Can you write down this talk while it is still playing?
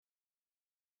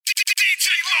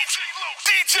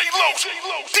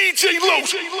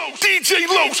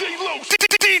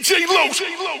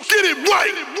Get it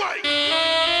right.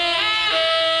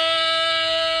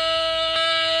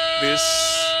 This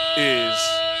is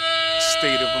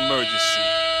state of emergency.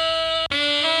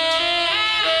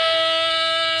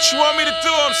 What you want me to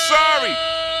do? I'm sorry.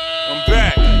 I'm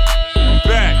back. I'm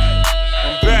back.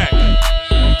 I'm back.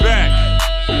 I'm back.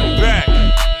 I'm back.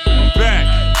 I'm back.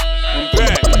 I'm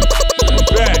back. I'm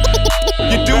back.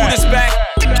 You do this back.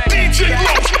 DJ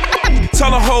Lotion.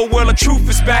 Tell the whole world the truth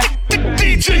is back.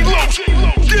 DJ Lotion.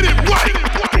 Get it right.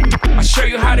 I'll show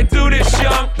you how to do this,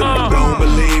 young. Don't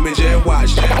believe me, just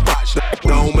watch that.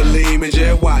 Don't believe me,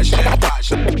 just watch that.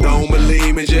 Don't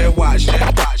believe me, just watch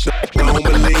that. Don't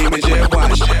believe me, just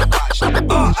watch that.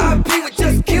 R.I.P. we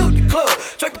just killed the club.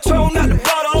 Drink Patron out the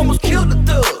bottle, almost killed the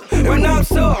thug. Right now I'm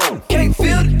so can't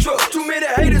feel the drug. Too many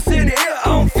haters in the air, I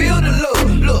don't feel the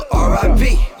love. Look,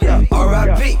 R.I.P. Yeah,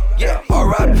 R.I.P. Yeah,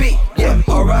 R.I.P. Yeah,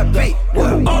 R.I.P.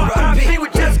 What? R.I.P. we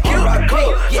just killed the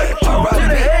club. Yeah,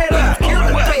 R.I.P.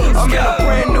 I'm in a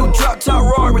brand new drop top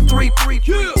Rory with three.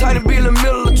 Tight to be in the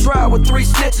middle of the trial with 3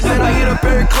 snitches. Man, I hit up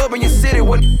every club in your city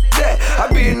when that. I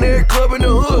be in every club in the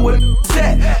hood when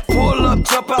that. Pull up,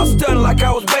 jump out, stunning like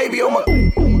I was baby on my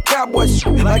cowboy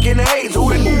shit. Like in the 80s, who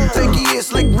the think he is?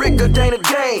 Slick Rick or Dana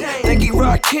Dane? Think he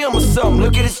rock him or something?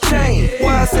 Look at his chain.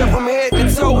 Why I said from head to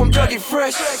toe, I'm Dougie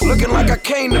Fresh. Looking like I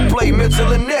came to play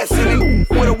Mitchell and Ness. And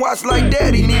with a watch like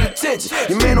that, he need attention.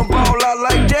 Your man don't ball out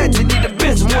like that, you need to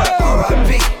bench him. What?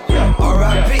 R.I.P.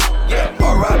 R.I.P. Yeah,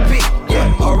 R.I.P.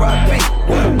 Yeah, R.I.P.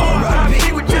 R.I.P.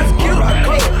 we just killed the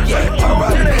club. Yeah,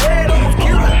 R.I.P. almost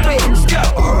killed the thing.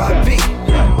 R.I.P.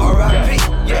 R.I.P.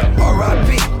 Yeah, R.I.P.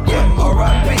 Yeah,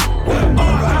 R.I.P.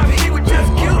 R.I.P. we just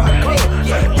killed the club.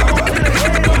 Yeah, R.I.P.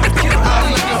 almost killed the thing. I'm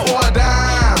looking for a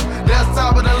dime. That's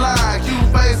top of the line. Cute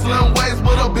face, slim waist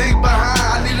with a big behind.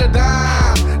 I need a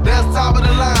dime. That's top of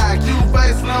the line. Cute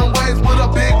face, slim waist with a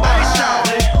big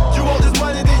behind. You want this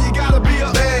money, then you gotta be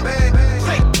a bad.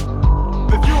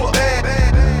 If you a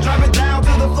bad, drop it down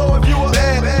to the floor if you a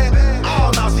bad.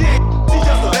 Oh no, she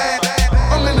just a bad.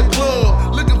 I'm in the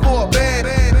club looking for a bad.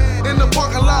 In the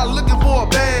parking lot looking for a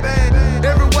bad.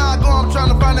 Everywhere I go, I'm trying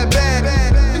to find that bad.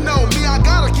 You know me, I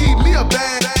gotta keep me a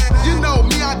bad. You know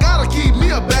me, I gotta keep me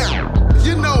a bad.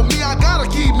 You know me, I gotta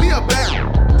keep me a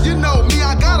bad. You know me,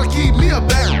 I gotta keep me a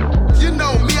bad. You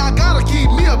know me, I gotta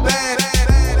keep me a bad.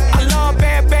 I love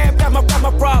bad, that's my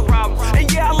problem.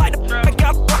 And yeah, I like the I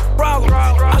got problem.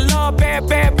 I love bad,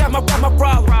 that's my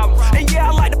problem. And yeah,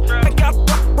 I like the I got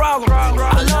problem.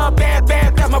 I love bad,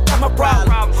 that's my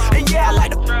problem. And yeah, I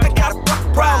like the I got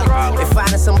problem. If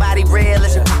finding somebody real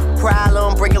is your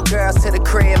problem, bring your girls to the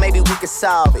crib, maybe we can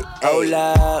solve it. Hold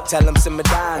up, tell them simmer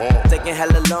down. Taking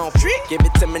hella long, give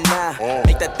it to me now.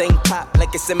 Make that thing pop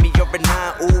like it's in me over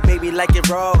 9. Ooh, baby, like it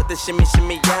raw with the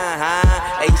shimmy, yeah,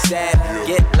 huh? ASAP,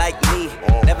 get like me.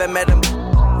 Never met him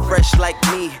fresh like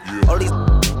me. All these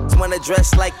wanna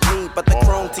dress like me, but the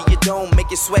chrome to your dome make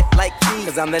you sweat like me.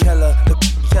 Cause I'm the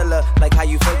killer, like how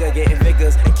you figure, getting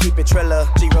figures and keep it triller.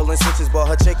 She rolling switches, bought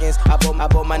her chickens. I bought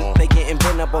my they getting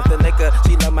bent up off the liquor.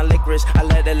 She love my licorice, I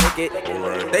let her lick it.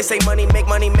 They say money make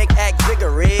act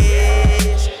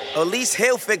vigorous. At least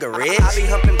he'll figure it. I be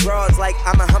humping broads like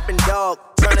I'm a humping dog.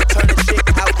 Turn the chick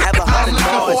out, have a I'm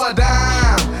looking for a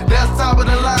dime. That's top of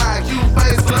the line. Cute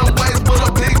face, slim waist with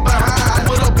a big behind.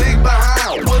 With a big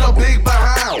behind. With a big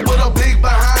behind. With a big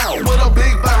behind. With a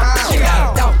big behind. She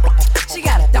got a dump. She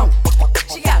got a dump.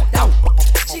 She got a dump.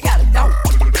 She got a dump.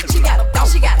 She got a dump.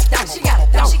 She got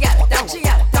a dump. She got a dump. She got a dump. She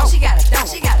got a dump. She got a dump.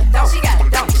 She got a dump. She got a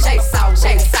dump. Shake soul,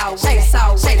 shake soul, shake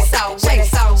soul, shake soul, shake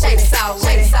soul, shake soul,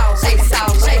 shake soul, shake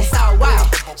soul, shake soul, wow,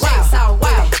 shake soul,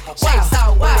 wow, shake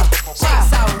soul, wow, shake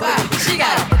soul, wow. She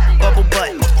got a bubble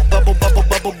butt, bubble bubble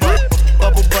bubble butt,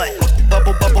 bubble butt,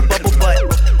 bubble bubble bubble butt,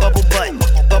 bubble butt,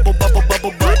 bubble bubble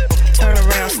bubble butt. Turn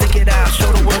around, stick it out,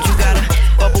 show the world you got a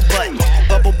bubble butt,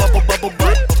 bubble bubble bubble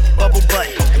butt, bubble butt,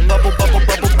 bubble bubble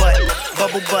bubble butt,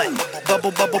 bubble butt,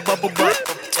 bubble bubble bubble butt.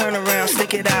 Turn around,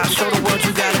 stick it out, show the world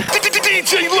you got a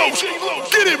DJ Lotion.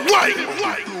 Get it right.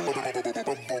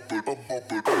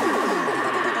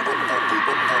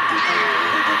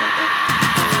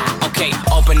 Okay,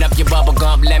 open up your bubble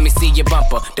gum, let me see your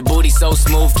bumper. The booty so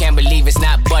smooth, can't believe it's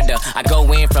not butter. I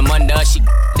go in from under, she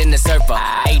in the surfer.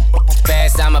 I ate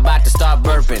fast, I'm about to start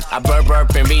burping. I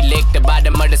burp and re-lick the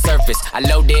bottom of the surface. I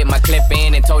loaded my clip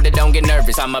in and told her don't get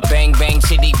nervous. I'm a bang bang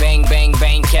chitty bang bang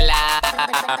bang killer.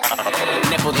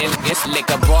 Nipple in this lick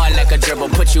a ball like a dribble.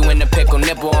 Put you in the pickle,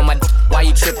 nipple on my why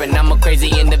you tripping? I'm a crazy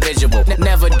individual.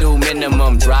 Never do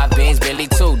minimum drive-ins, Billy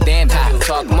too. Damn,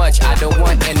 talk much, I don't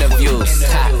want interviews.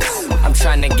 I'm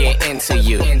trying to get into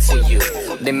into you.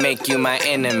 They make you my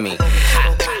enemy.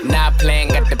 Ha. Not playing,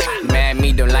 got the mad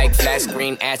me, don't like flat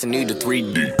screen ass and need the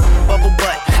 3D. Bubble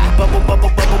butt, bubble bubble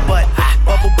bubble butt,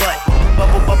 bubble butt,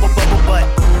 bubble bubble bubble butt,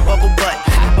 bubble butt,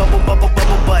 bubble bubble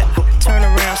bubble butt. Turn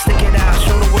around, stick it out,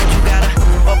 show the world you got a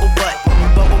bubble butt,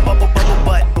 bubble bubble bubble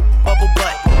butt, bubble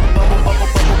butt, bubble bubble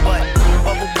bubble butt,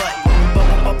 bubble butt,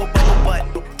 bubble bubble bubble butt.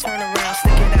 Turn around,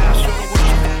 stick it out, show the world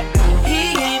you got it.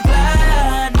 He ain't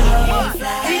fly, no,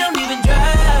 he don't even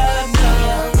drive,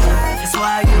 no. That's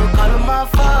why you call him my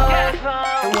phone,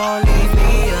 it won't leave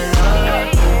me alone.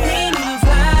 He ain't even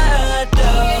fly,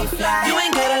 though. You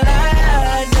ain't gotta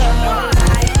lie, no.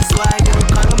 That's why you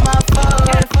call him my phone,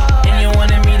 and you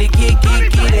wanted me to get it,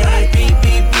 beep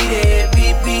beep beat it,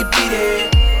 beep beep beat it.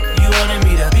 You wanted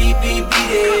me to beep beep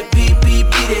beat it, beep beep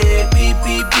beat it, beep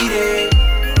beep beat it.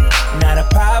 Not a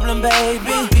problem,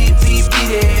 baby. Beep beep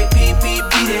beat it, beep beep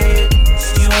beat it.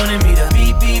 You wanted me to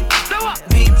beep beep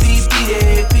beep beep beat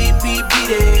it, beep beep beat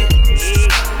it.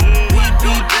 Beep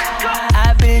beep.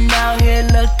 I've been out here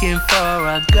looking for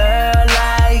a girl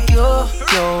like you.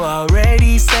 You're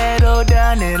already settled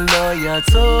down and loyal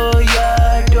to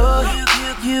your door.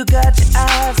 You got your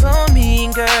eyes on me,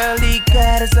 and girl, he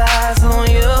got his eyes on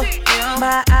you.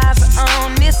 My eyes are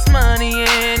on this money,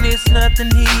 and it's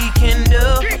nothing he can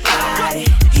do.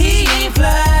 He ain't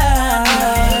fly,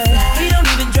 he don't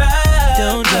even drive.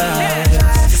 Don't drive.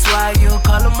 That's why you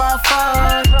call him my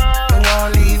phone, and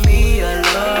won't leave me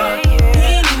alone. He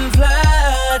ain't even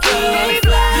fly, you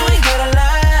ain't gotta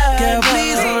lie. Girl,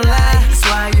 please don't lie. That's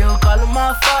why you call him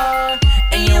my phone,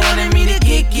 and you wanted me to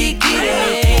get it. Get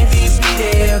it.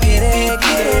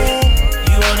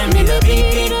 You wanted me to beat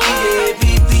it.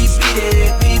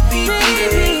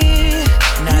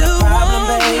 Not a problem,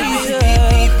 baby.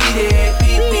 Beat it.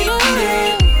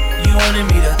 You wanted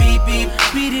me to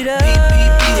beat it up.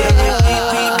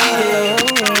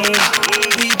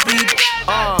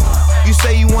 You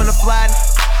say you wanna fly,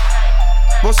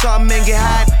 want something and get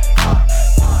hot.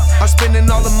 I'm spending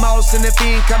all the most, and if he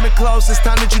ain't coming close, it's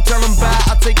time that you tell him bye.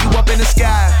 I'll take you up in the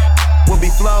sky. We'll be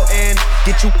floating,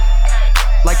 get you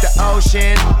like the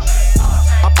ocean.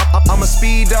 I'ma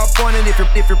speed up on it.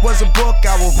 If it was a book,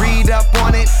 I will read up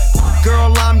on it.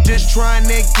 Girl, I'm just trying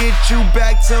to get you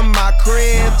back to my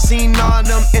crib. Seen all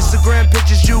them Instagram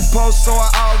pictures you post, so I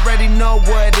already know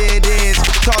what it is.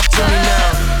 Talk to me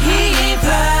now. He ain't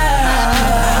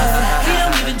fly, he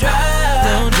don't even drive.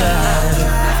 Don't drive.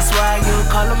 That's why you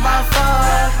call him my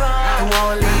phone, and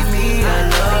won't leave me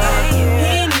alone. He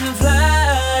ain't even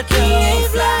fly,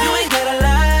 you ain't gotta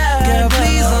lie. Girl,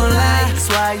 please don't lie. That's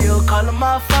why you call him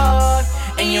my phone,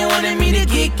 and you wanted me to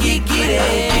get it.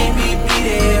 Beat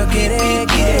it, get it.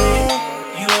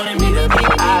 You wanted me to beat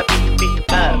it.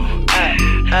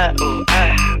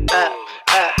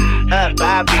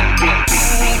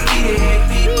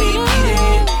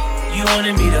 You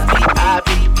wanted me to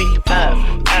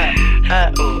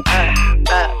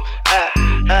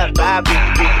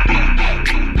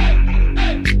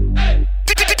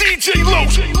DJ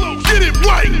Los, get it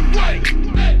right.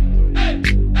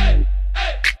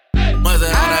 Mother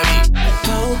out of me.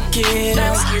 Poke it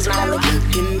up,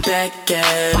 looking back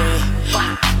at her.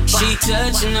 She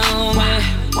touching on me,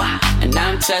 and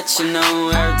I'm touching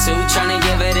on her too. Tryna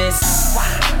give her this,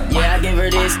 yeah, I give her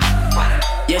this.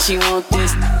 Yeah, she want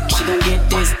this, she gon' get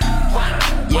this.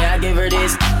 Yeah, I give her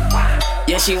this.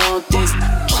 Yeah, she want this,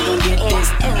 she gon' get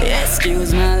this.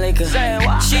 Excuse my liquor.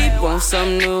 She want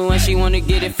something new and she wanna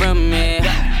get it from me.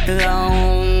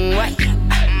 Long way.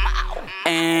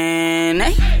 And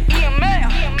hey,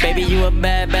 baby, you a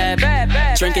bad.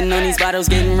 Drinking on these bottles,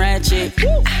 getting ratchet.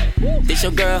 This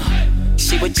your girl,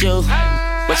 she with you,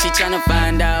 but she tryna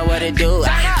find out what to do.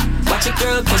 Watch your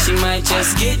girl, cause she might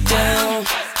just get down.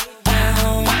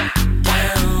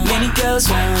 Many girls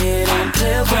round here don't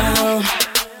play around.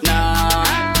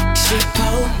 Nah, she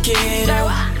poke it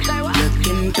out,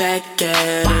 looking back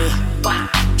at it.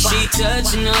 She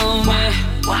touching on me,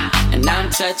 and I'm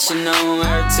touching on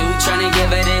her too. Tryna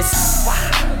give her this,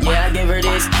 yeah, I give her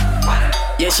this.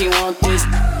 Yeah, she want this,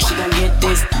 she gon' get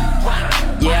this.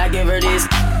 Yeah, I give her this.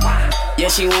 Yeah,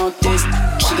 she want this,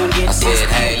 she gon' get this. I said,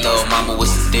 hey, little mama,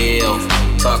 what's the deal?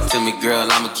 Talk to me, girl,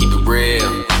 I'ma keep it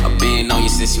real. I've been on you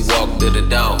since you walked through the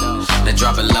door. Now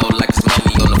drop it low like it's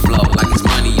money on the floor, like it's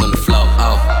money on the floor.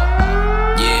 Oh,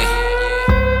 yeah.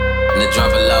 Now drop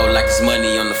it low like it's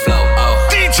money on the floor. Oh,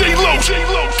 DJ Los,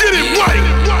 get it right.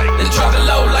 Now drop it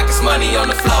low like it's money on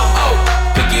the floor. Oh,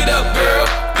 pick it up, girl.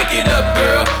 Pick it up,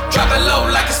 girl. Drop it low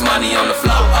like it's money on the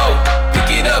floor. Oh, pick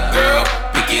it up, girl.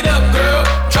 Pick it up, girl.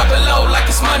 Drop it low like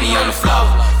it's money on the floor.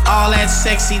 All that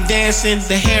sexy dancing,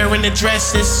 the hair and the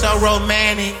dress is so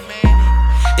romantic.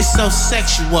 It's so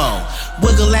sexual.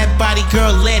 Wiggle that body,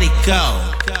 girl, let it go.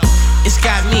 It's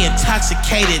got me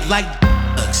intoxicated like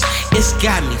drugs. It's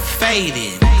got me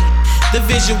faded. The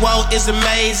visual is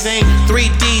amazing.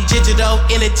 3D digital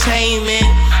entertainment.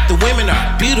 The women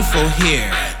are beautiful here,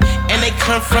 and they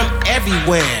come from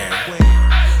everywhere.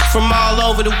 From all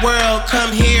over the world,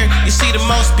 come here. You see the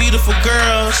most beautiful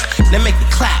girls. Now make it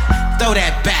clap, throw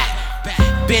that back.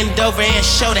 Bend over and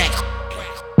show that.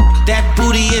 That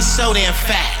booty is so damn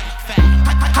fat.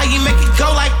 How you make it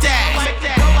go like that?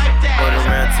 Word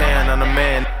around town on the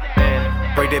man.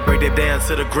 Break that down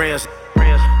to the grams.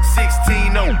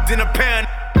 16-0, then a pound.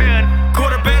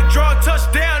 Quarterback draw,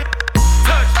 touchdown.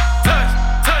 Touchdown.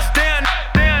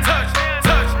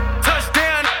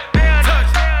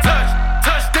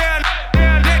 Touchdown.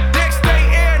 Next day,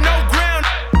 air, no ground.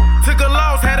 Took a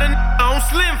loss, had a on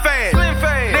slim fast.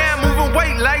 Now I'm moving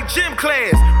weight like gym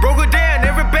class. Broke it down,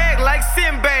 every bag like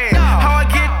Sinbad. How I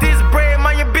get this bread,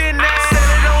 mind your business. Set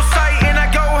it on sight and I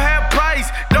go half price.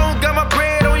 Don't got my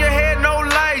bread on your head, no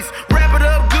lights. Wrap it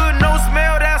up good, no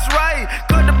smell, that's right.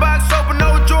 Cut the box open,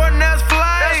 no Jordan, that's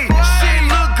fly. Shit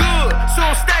look good, so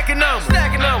I'm stacking numbers.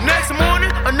 Next morning,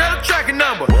 another tracking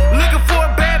number. Looking for a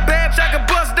bad batch I can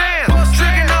bust down.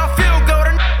 Tricking off field goal,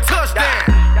 the touchdown.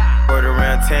 Word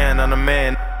around town on the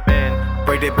man.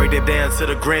 Break that down to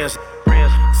the grams.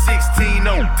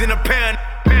 16-0, then a pound.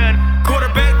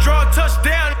 Quarterback draw,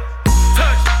 touchdown.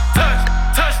 Touchdown.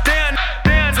 Touchdown.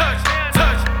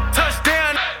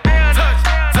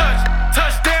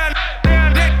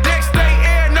 Next day,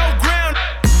 air, no ground.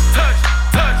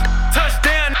 Touchdown.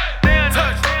 Touchdown.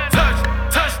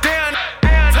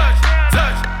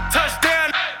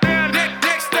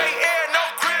 Next day, air, no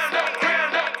ground.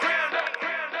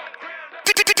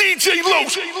 DJ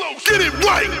Los, get it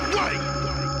right.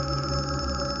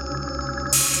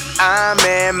 I'm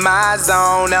in my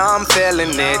zone, I'm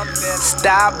feeling it.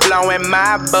 Stop blowing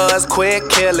my buzz, quit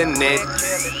killing it.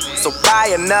 So buy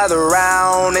another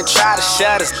round and try to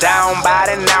shut us down about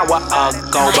an hour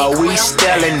ago. But we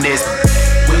still in this.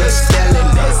 We still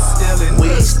in this.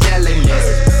 We still in this.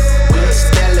 We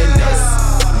still in this.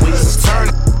 We just turn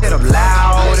it up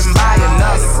loud and buy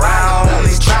another round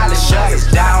and try to shut us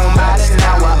down about an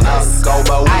hour ago.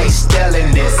 But we still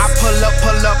in this. I pull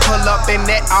up in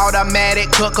that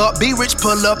automatic cook up. Be rich,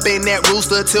 pull up in that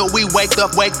rooster till we wake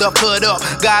up, put up.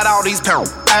 Got all these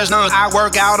pounds. I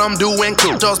work out, I'm doing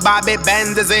cool. Just Bobby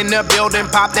Banders in the building.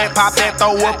 Pop that,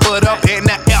 throw up, put up in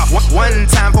the air. One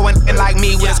time for an like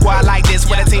me with a squad like this,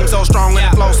 with a team so strong and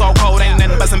the flow so cold. Ain't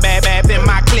nothing but some bad in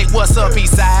my clique. What's up,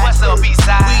 Eastside?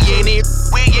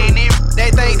 We in it. They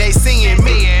think they seeing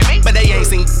me, but they ain't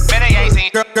seen.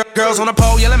 Girls on the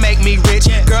pole, yelling make me rich.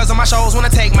 Girls on my shows wanna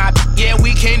take my. Yeah,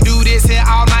 we can do this here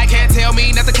all night. Can't tell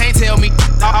me nothing, can't tell me.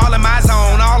 All in my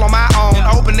zone, all on my own.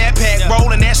 Open that pack,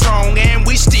 rolling that strong, and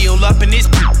we still up in this.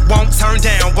 Won't turn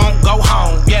down, won't go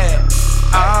home. Yeah.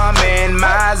 I'm in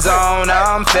my zone,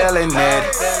 I'm feeling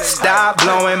it. Stop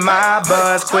blowing my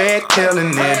buzz, quit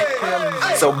killing it.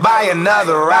 So buy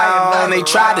another round. They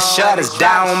tried to shut us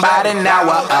down about an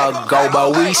hour ago,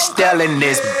 but we still in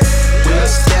this. We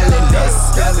still in this.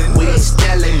 We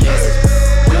still in this.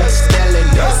 We still in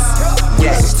this.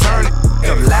 Yes, turn it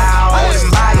up loud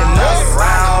and buy another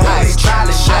round. They tried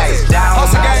to shut us down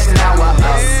about an hour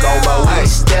ago, but we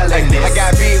still in this. I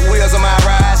got big wheels on my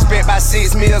ride, spent about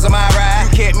 6 meals on my ride.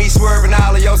 You kept me swerving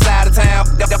all of your side of town.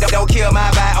 Don't kill my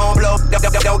vibe on blow.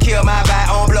 Don't kill my vibe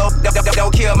on blow.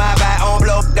 Don't kill my vibe on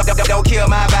blow. Don't kill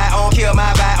my vibe on. Kill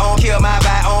my vibe on. Kill my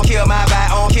vibe on. Kill my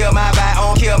vibe on. Kill my vibe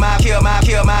on. Kill my kill my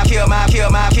kill my kill my kill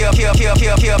my kill kill kill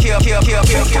kill kill kill kill kill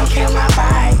kill. Don't kill my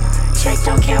vibe. Trick,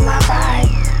 don't kill my vibe.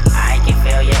 I can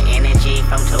feel your energy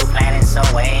from 2 planets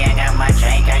away. I got my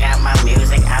drink, I got my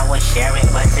music, I would share it,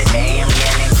 but today I'm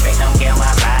yelling. Trick, don't kill my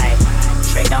vibe.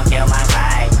 Trick, don't kill my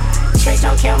vibe. Trick,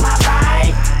 don't kill my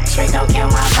vibe. Trick, don't kill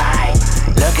my vibe.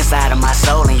 Look inside of my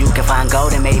soul and you can find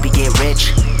gold and maybe get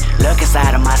rich. Look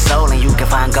inside of my soul and you can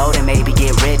find gold and maybe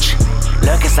get rich.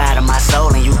 Look inside of my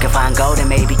soul and you can find gold and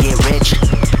maybe get rich.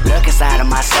 Look inside of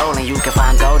my soul and you can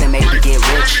find gold and maybe get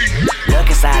rich. Look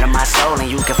inside of my soul and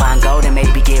you can find gold and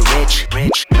maybe get rich.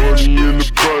 Money in the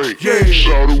bank, yeah.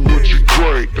 Shout out what you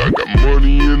drink. I got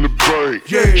money in the bank,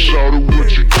 yeah. Shout out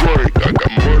what you drink. I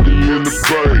got money in the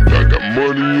bank. I got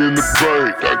money in the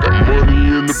bank. I got money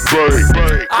in the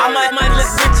bank. All my money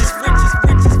look riches.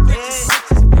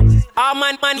 All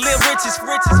my money live riches.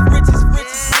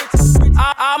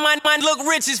 All my money look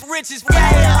riches. Look at you.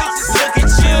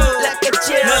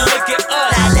 Now look at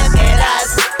us.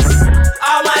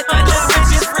 All my money look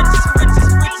riches.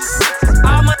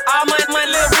 All my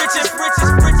money live riches.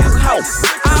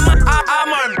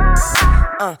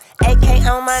 AK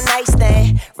on my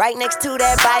nightstand, right next to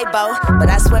that Bible. But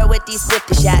I swear with these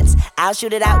 50 shots, I'll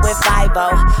shoot it out with 5-0.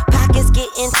 Pockets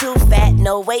getting too fat,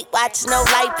 no Weight Watch, no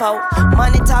lipo.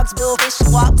 Money talks, Bill Fish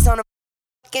walks on a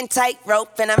fucking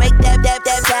tightrope, and I make that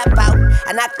tap out.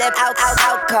 I knock that out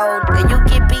cold, and you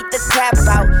get beat the crap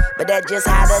out. But that's just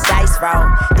how the dice roll.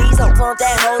 These hoes want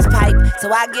that hose pipe,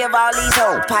 so I give all these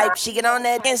hoes pipe. She get on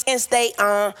that and stay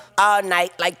on all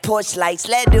night like porch lights.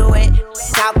 Let's do it.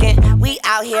 Talking, we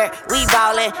out here, we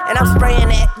ballin', and I'm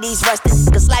spraying at these rusted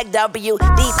niggas like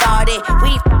WD-40.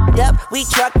 We up, we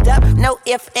trucked up, no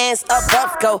ifs, ands, or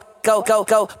buts.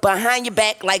 Go behind your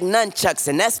back like nunchucks,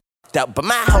 and that's up. But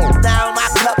my hoes down, my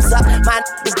cups up, my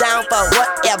niggas down for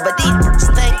whatever. These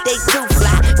think they too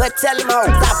fly, but tell them hoes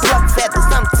I pluck feathers.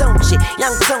 I'm Tunchi,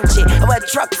 young Tunchi, what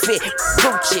truck fit,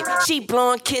 Gucci. She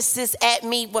blowing kisses at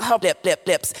me with her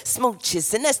lips,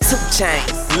 smooches, and that's 2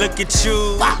 chains. Look at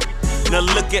you, now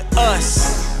look at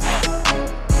us.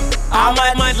 All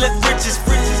my mind look riches.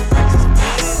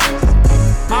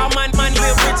 All my mind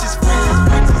look riches.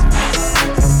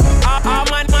 All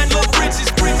my mind look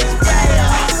riches.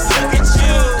 Look at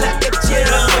you,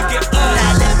 now look at us.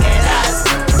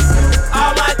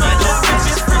 All my mind look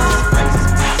riches.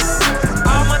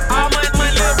 All my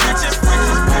mind look riches.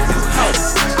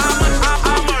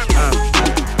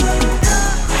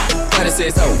 But it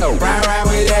says, oh, ride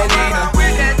with that Nina.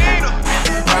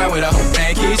 Ride with a hoe,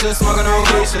 man, Keisha, smoking on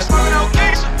Keisha.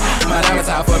 My diamonds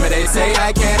out for me, they say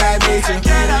I cannot meet you.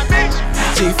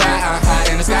 G5, I'm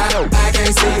high in the sky, no, I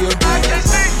can't see you.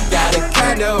 Got a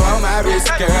condo on my wrist,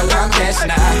 girl, I'm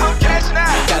cashing out.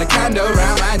 Got a condo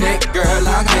around my neck, girl,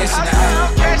 I'm cashing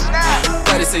out.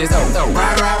 But it says, oh,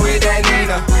 ride with that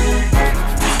Nina.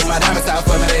 My diamonds out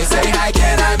for me, they say I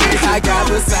cannot meet you. I got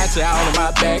Versace all in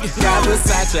my bag. Got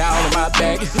Versace all in my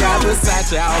bag. Got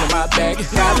Versace all in my bag.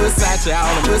 Got Versace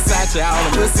all in Versace all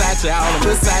in Versace all in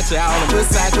Versace all in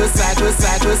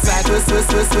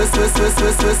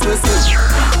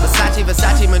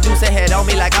Versace, Medusa head on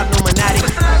me like I'm Illuminati.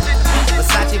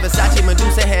 Versace,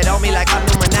 Medusa head on me like I'm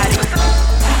Illuminati.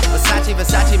 Versace,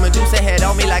 Medusa head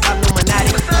on me like I'm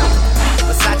Illuminati.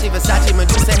 Versace,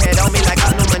 Medusa head on me like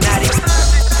I'm Illuminati.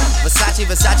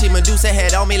 Versace, Medusa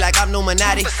head on me like I'm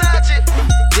Illuminati.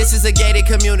 This is a gated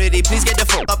community, please get the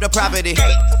fuck up the property.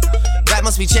 Rap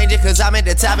must be changing cause I'm at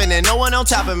the top and there's no one on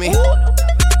top of me.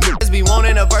 Niggas be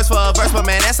wanting a verse for a verse, but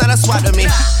man, that's not a swap to me.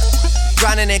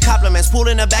 Grinding in compliments, pool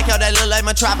in the backyard that look like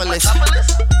Metropolis.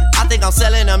 I think I'm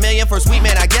selling $1 million for sweet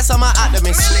man, I guess I'm an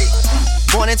optimist.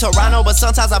 Born in Toronto, but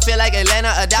sometimes I feel like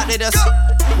Atlanta adopted us.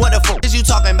 What the fuck is you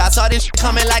talking about? Saw this shit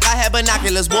coming like I had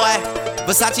binoculars, boy.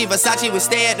 Versace, we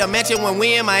stay at the mansion when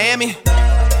we in Miami.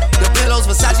 The pillows,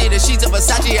 Versace, the sheets of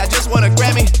Versace, I just want a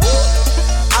Grammy.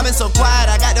 I've been so quiet,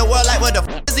 I got the world like what the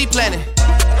fuck is he planning?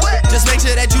 Just make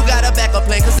sure that you got a backup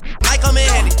plan, cause it might come in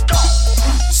handy.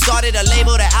 Started a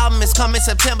label, the album is coming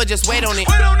September, just wait on it.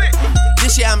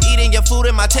 This year I'm eating your food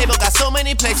at my table, got so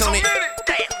many plates on it.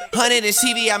 100-inch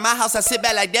TV at my house, I sit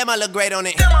back like damn, I look great on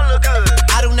it.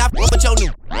 I do not f*** with your new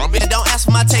bitch, don't ask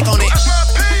for my take on it.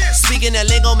 Speaking of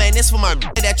lingo, man, this for my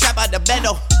that trap out the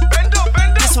bendo.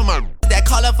 This for my that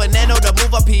call up Fernando to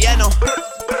move a piano.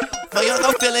 For your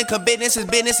no feeling, cause business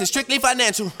is strictly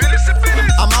financial.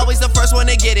 I'm always the first one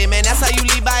to get it, man, that's how you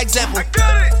lead by example.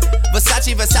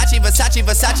 Versace.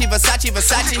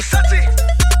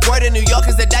 Word in New York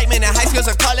is the diamond and high schools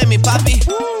are calling me Poppy.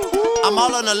 I'm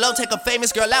all on the low, take a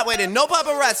famous girl out with it, no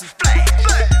paparazzi.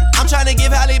 I'm trying to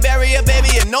give Halle Berry a baby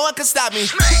and no one can stop me.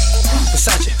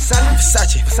 Versace,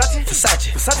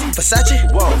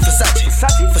 whoa, Versace.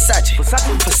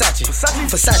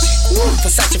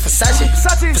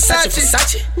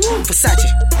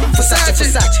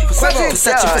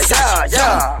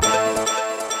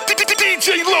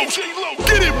 DJ Los,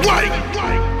 get it right.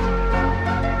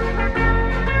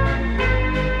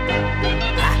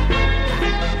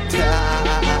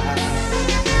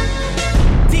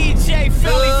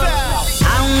 I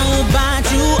don't know about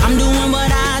you, I'm doing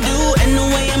what I do, and the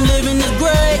way I'm living is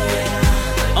great.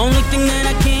 Only thing that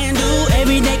I can do,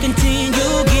 every day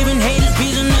continue, giving haters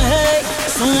reason to hate.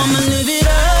 So I'ma live it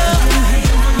up,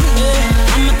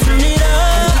 yeah, I'ma turn it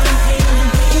up,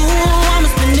 ooh, I'ma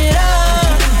spin it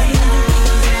up,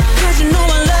 cause you know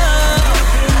I love,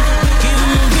 giving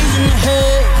me reason to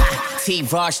hate.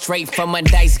 T-Raw straight from a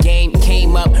dice game.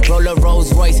 Came up, roll a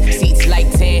Rolls Royce, seats like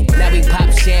 10. Now we pop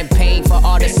champagne for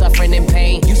all the suffering and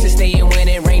pain. Used to stay in when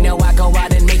it rain, now I go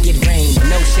out and make it rain.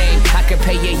 No shame, I could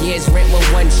pay your year's rent with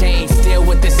one chain. Still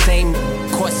with the same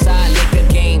courtside liquor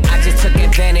game. I just took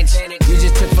advantage, you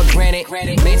just took for granted.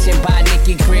 Mentioned by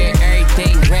Nicki Greer,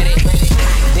 everything granted.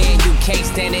 Then you can't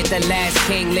stand it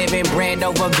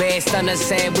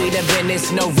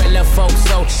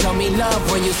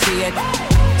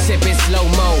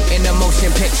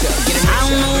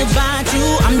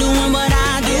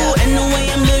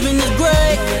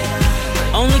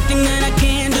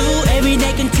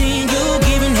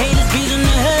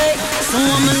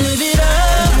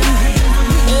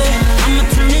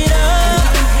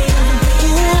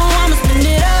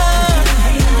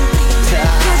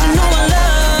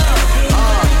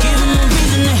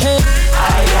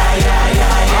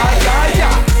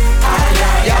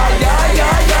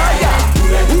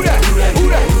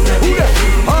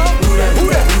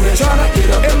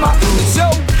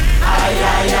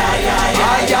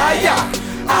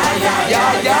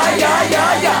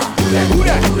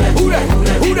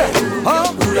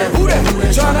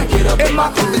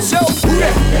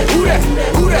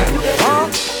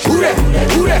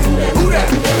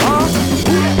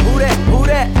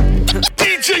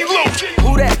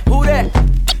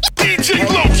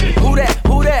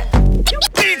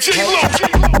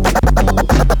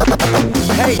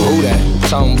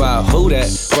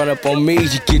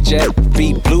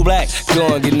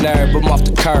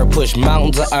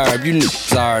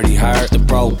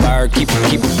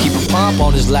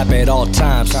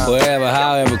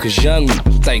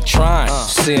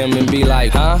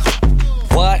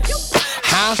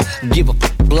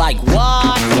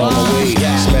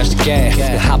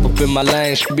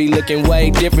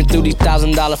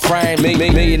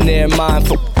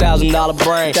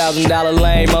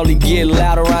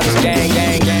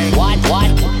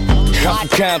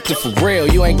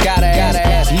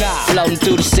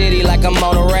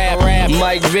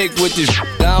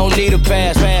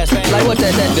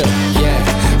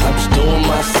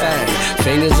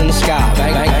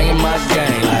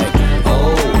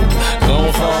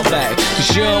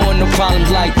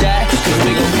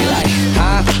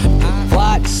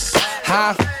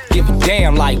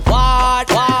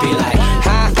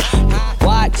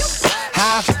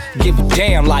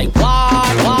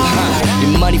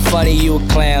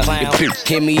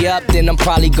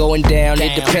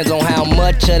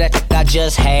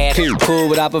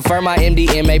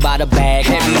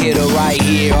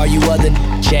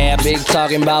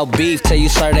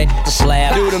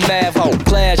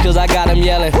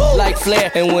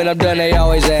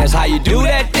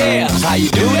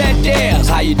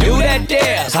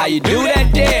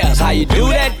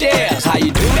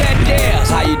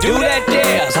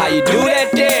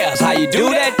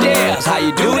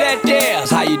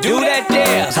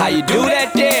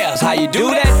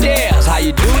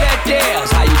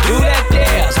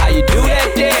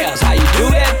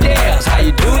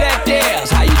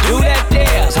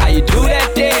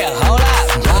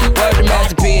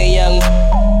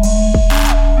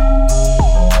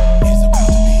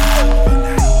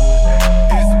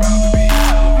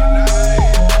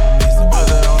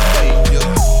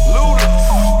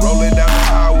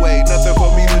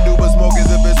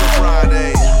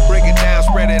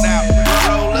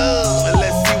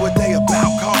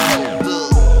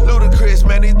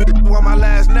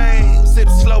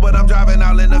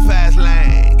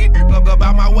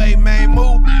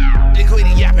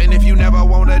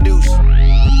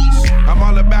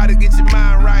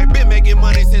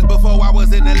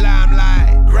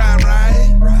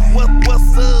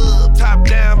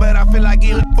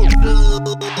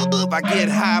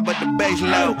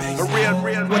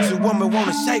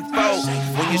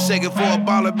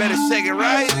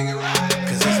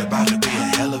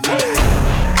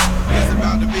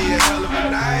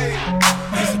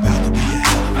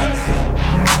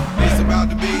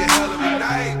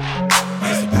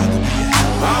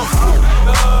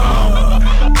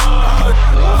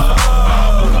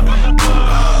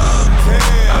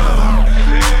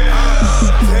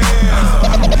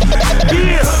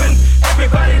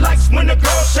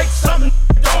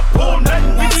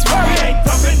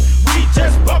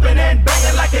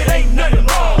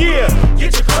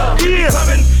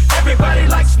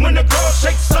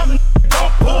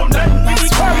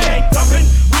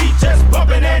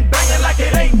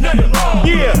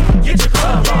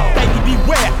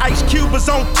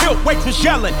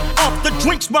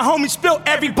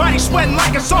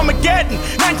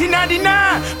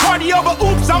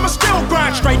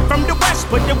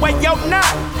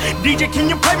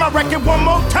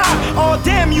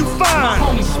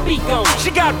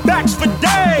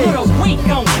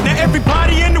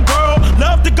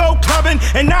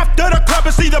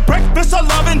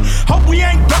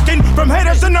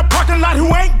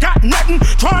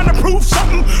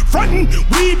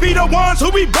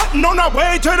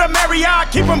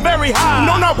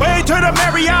On our way to the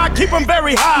Marriott, keep them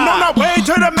very high. On our way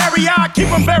to the Marriott, keep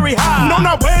them very high. On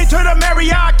our way to the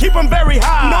Marriott, keep them very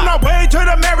high. On our way to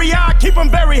the Marriott, keep them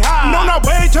very high. On our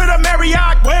way to the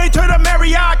Marriott, way to the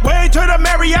Marriott, way to the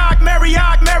Marriott,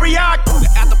 Marriott, Marriott.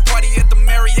 At the party at the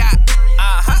Marriott.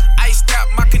 Iced out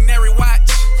my canary watch.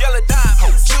 Yellow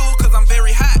dime, shoes cause I'm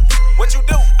very hot. What you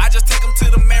do? I just take them to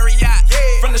the Marriott.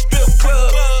 From the strip club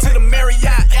to the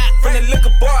Marriott. From the liquor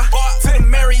bar to the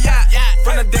Marriott.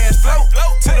 From the dance floor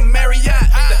to the Marriott.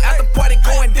 The after party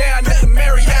going down at the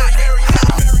Marriott.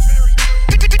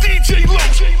 DJ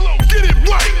Low, get it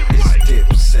right.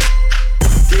 Dipset.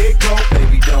 There go,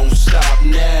 baby, don't stop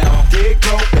now. There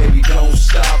go, baby, don't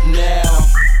stop now.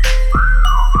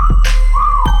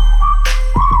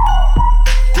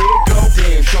 There go,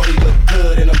 damn, shorty look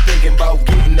good, and I'm thinking about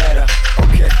getting at her.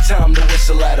 Okay, time to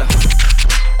whistle at her.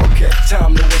 Okay,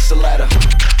 time to whistle at her.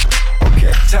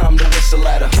 Okay, time to whistle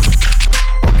at her.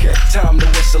 Okay, time to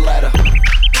whistle at her.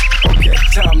 Okay,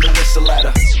 time to whistle at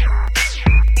her.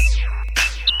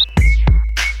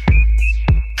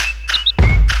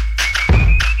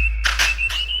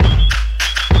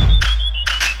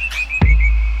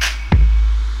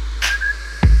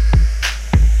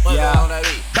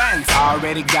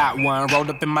 Already got one rolled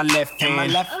up in my left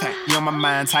hand. You on my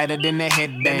mind tighter than the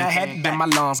headband. Then my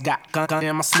lungs got gun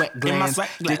in my sweat glands.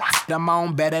 This I'm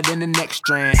on better than the next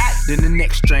strand. Then the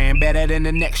next strand, better than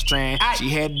the next strand. She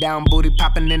head down, booty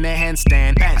popping in the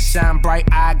handstand. I shine bright,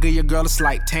 I give your girl a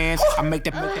slight tan. I make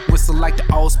that whistle like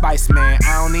the Old Spice man.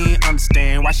 I don't even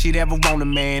understand why she'd ever want a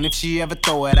man. If she ever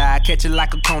throw it, I catch it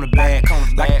like a cornerback.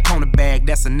 Like a cornerback,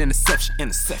 that's an interception.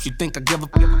 You think I give a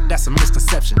that's a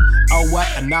misconception. Oh what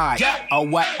a night. Oh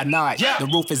what a night, the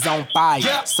roof is on fire.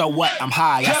 So what, I'm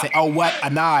high. I say, oh what a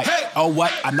night, oh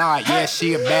what a night. Yeah,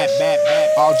 she a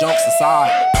bad, all jokes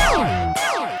aside.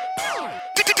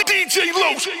 DJ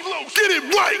Low, get it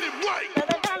right. Right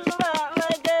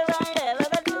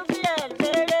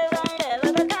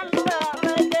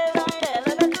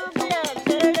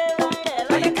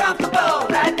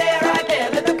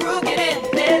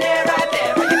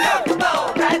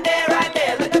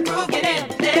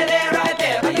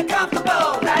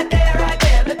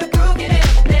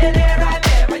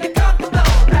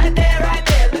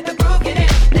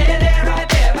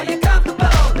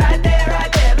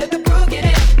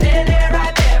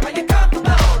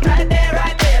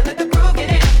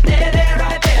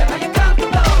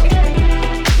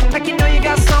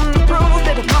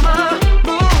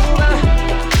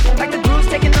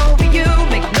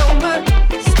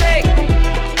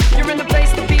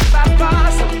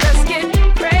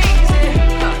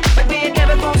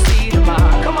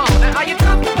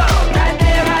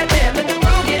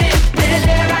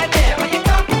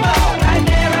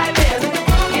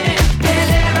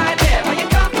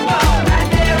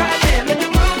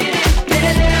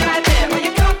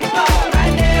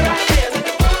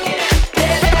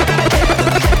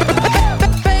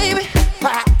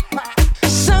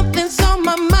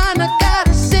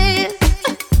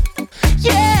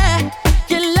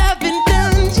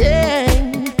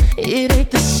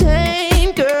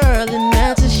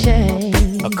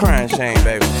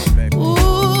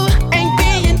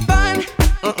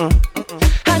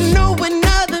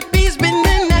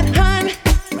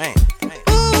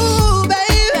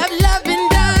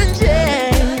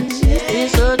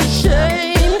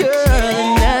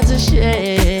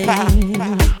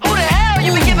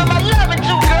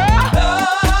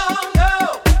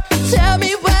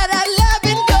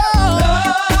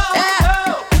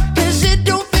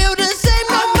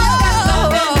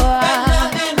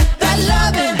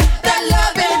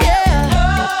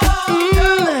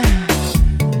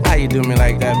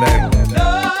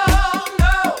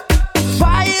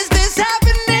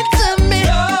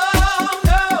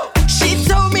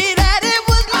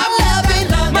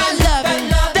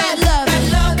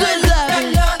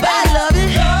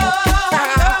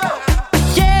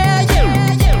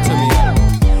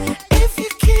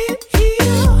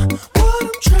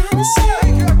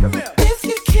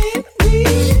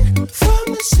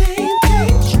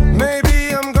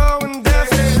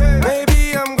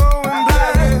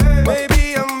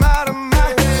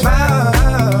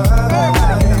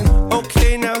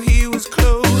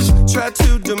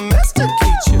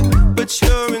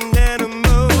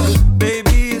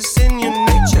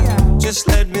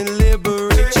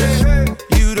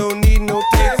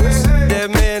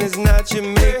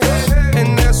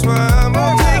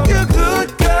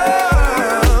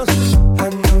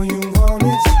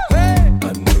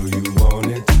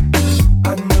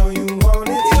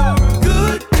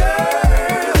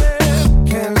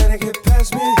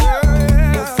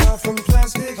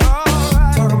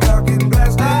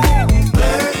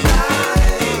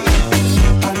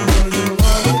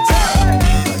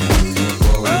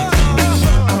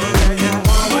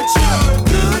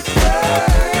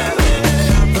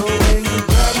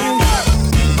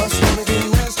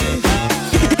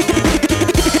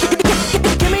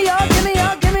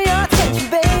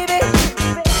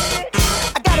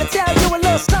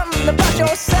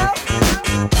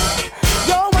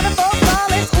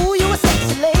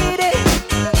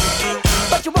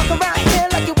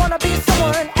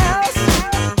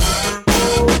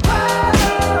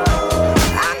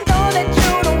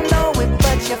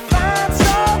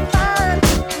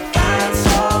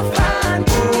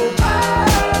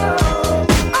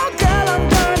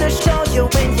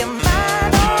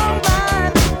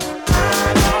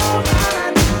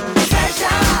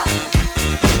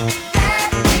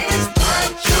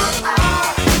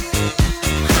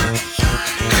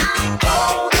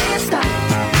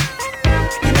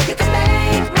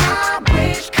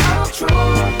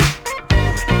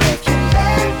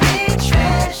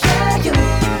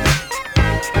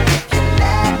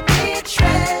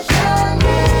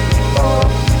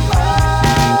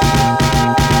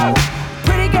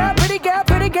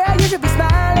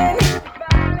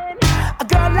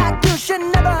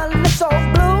should never look so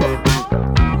blue.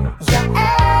 You're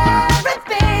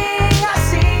everything I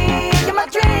see in my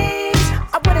dreams.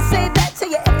 I wouldn't say that to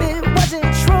you if it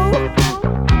wasn't true.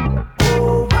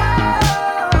 Ooh,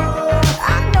 whoa.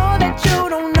 I know that you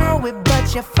don't know it,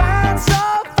 but you're fine, so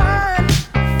fine.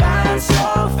 Fine,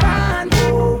 so fine.